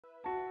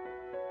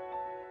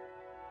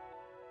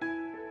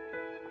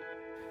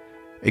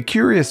A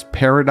curious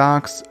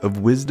paradox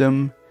of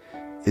wisdom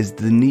is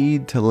the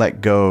need to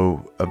let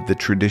go of the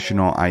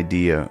traditional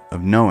idea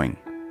of knowing.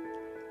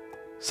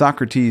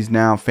 Socrates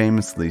now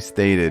famously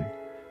stated,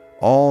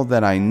 "All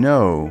that I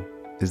know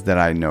is that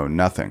I know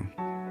nothing."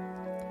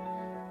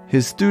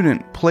 His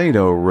student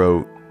Plato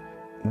wrote,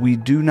 "We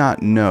do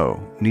not know,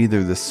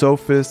 neither the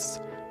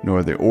sophists,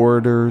 nor the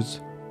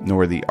orators,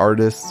 nor the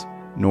artists,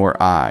 nor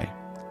I,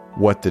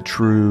 what the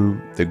true,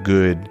 the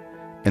good,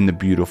 and the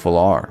beautiful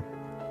are.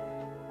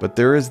 But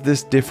there is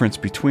this difference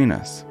between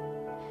us.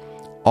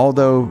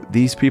 Although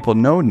these people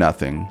know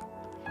nothing,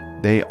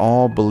 they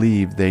all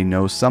believe they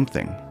know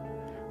something.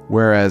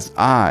 Whereas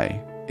I,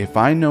 if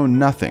I know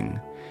nothing,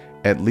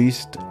 at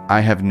least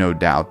I have no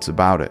doubts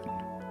about it."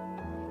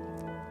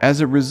 As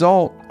a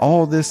result,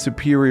 all this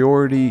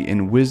superiority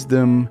and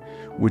wisdom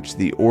which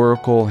the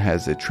oracle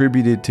has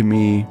attributed to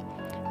me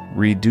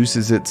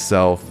reduces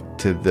itself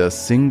to the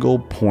single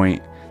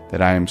point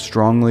that I am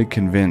strongly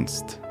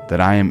convinced that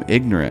I am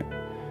ignorant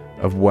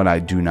of what I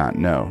do not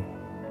know.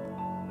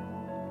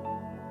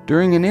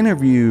 During an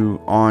interview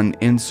on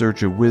In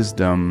Search of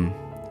Wisdom,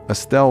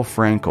 Estelle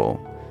Frankel,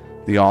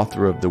 the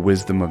author of The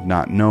Wisdom of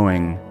Not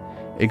Knowing,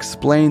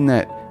 explained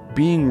that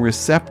being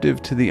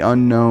receptive to the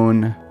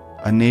unknown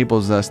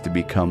enables us to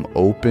become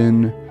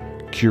open,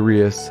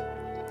 curious,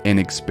 and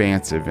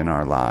expansive in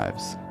our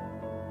lives.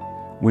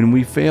 When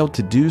we fail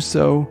to do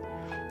so,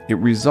 it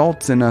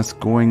results in us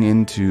going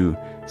into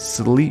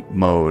sleep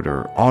mode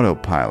or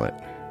autopilot.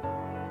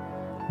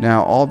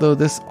 Now, although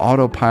this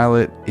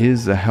autopilot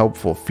is a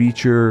helpful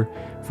feature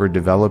for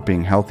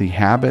developing healthy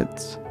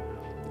habits,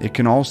 it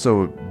can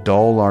also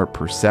dull our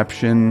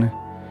perception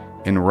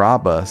and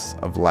rob us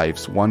of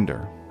life's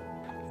wonder.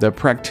 The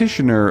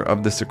practitioner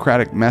of the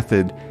Socratic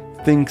method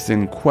thinks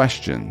in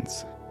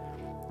questions,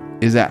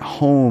 is at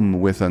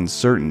home with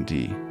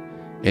uncertainty,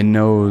 and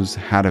knows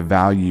how to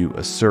value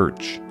a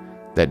search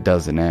that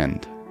doesn't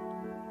end.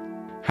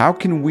 How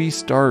can we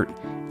start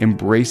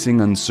embracing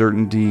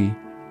uncertainty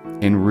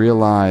and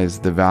realize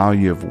the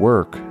value of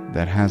work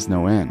that has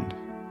no end?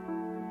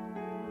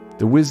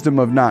 The wisdom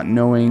of not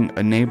knowing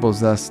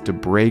enables us to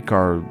break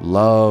our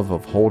love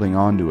of holding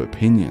on to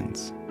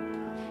opinions.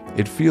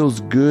 It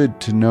feels good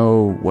to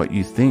know what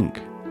you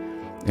think,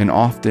 and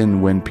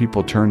often when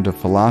people turn to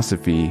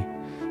philosophy,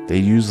 they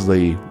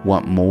usually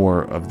want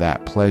more of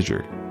that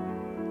pleasure.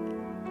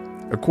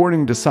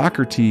 According to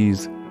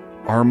Socrates,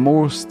 our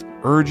most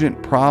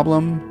urgent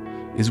problem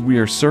is we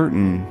are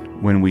certain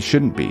when we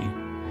shouldn't be,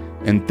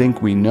 and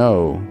think we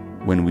know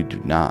when we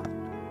do not.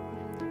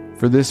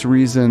 For this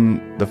reason,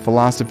 the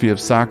philosophy of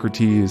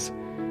Socrates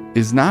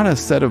is not a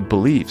set of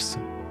beliefs,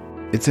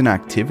 it's an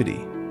activity.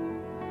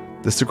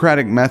 The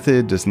Socratic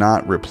method does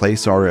not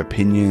replace our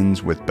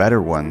opinions with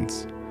better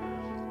ones.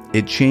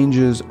 It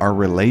changes our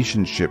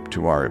relationship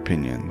to our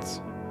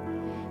opinions.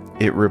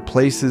 It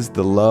replaces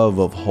the love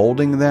of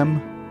holding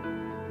them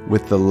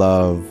with the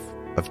love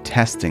of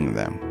testing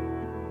them.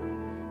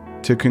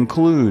 To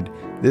conclude,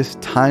 this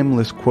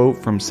timeless quote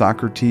from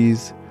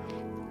Socrates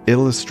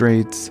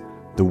illustrates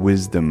the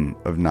wisdom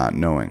of not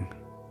knowing.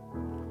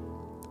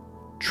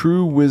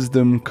 True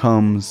wisdom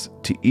comes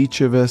to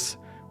each of us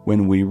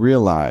when we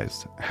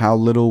realize how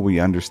little we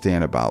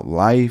understand about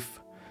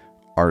life,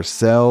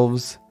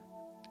 ourselves,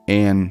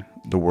 and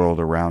the world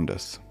around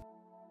us.